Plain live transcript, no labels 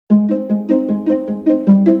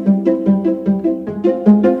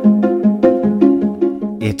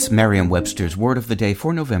It's Merriam-Webster's Word of the Day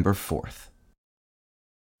for November 4th.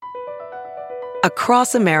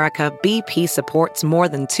 Across America, BP supports more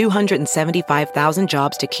than 275,000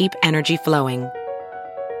 jobs to keep energy flowing.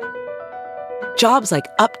 Jobs like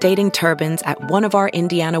updating turbines at one of our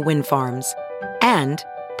Indiana wind farms and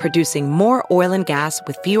producing more oil and gas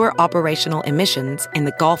with fewer operational emissions in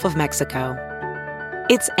the Gulf of Mexico.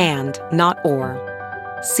 It's and, not or.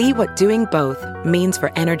 See what doing both means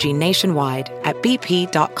for energy nationwide at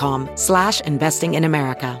bp.com/investing in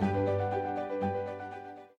America.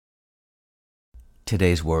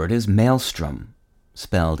 Today's word is maelstrom,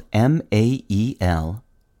 spelled M-A-E-L-S-T-R-O-M.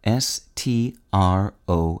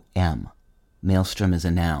 Maelstrom is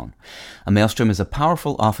a noun. A maelstrom is a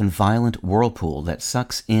powerful, often violent whirlpool that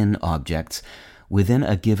sucks in objects within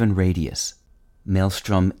a given radius.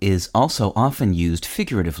 Maelstrom is also often used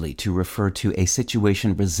figuratively to refer to a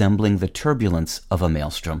situation resembling the turbulence of a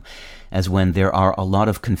maelstrom, as when there are a lot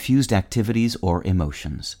of confused activities or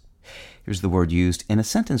emotions. Here's the word used in a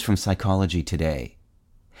sentence from Psychology Today.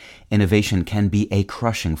 Innovation can be a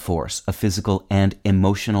crushing force, a physical and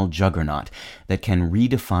emotional juggernaut that can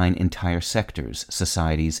redefine entire sectors,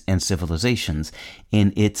 societies, and civilizations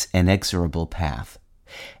in its inexorable path.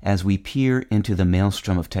 As we peer into the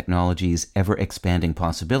maelstrom of technology's ever-expanding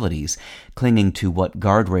possibilities, clinging to what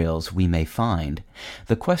guardrails we may find,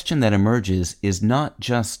 the question that emerges is not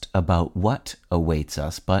just about what awaits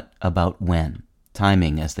us, but about when.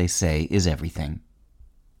 Timing, as they say, is everything.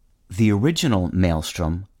 The original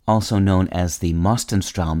maelstrom, also known as the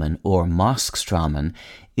Mostenstraumen or Moskstraumen,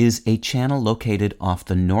 is a channel located off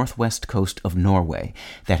the northwest coast of Norway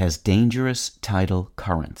that has dangerous tidal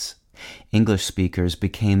currents. English speakers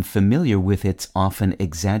became familiar with its often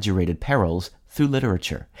exaggerated perils through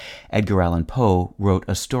literature. Edgar Allan Poe wrote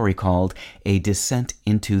a story called A Descent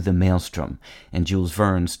into the Maelstrom, and Jules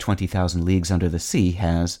Verne's 20,000 Leagues Under the Sea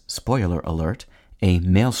has, spoiler alert, a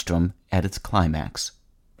maelstrom at its climax.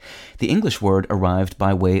 The English word arrived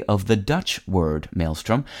by way of the Dutch word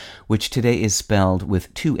maelstrom, which today is spelled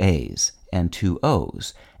with two A's and two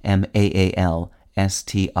O's,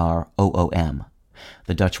 M-A-A-L-S-T-R-O-O-M.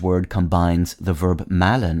 The Dutch word combines the verb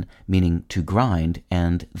malen, meaning to grind,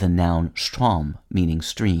 and the noun stroom, meaning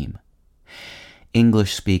stream.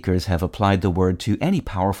 English speakers have applied the word to any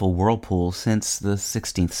powerful whirlpool since the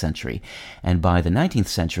 16th century, and by the 19th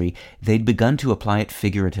century they'd begun to apply it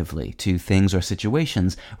figuratively to things or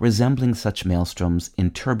situations resembling such maelstroms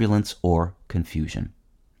in turbulence or confusion.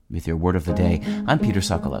 With your Word of the Day, I'm Peter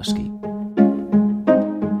Sokolowski.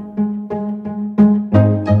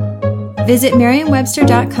 Visit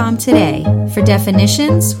Merriam-Webster.com today for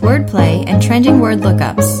definitions, wordplay, and trending word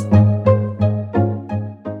lookups.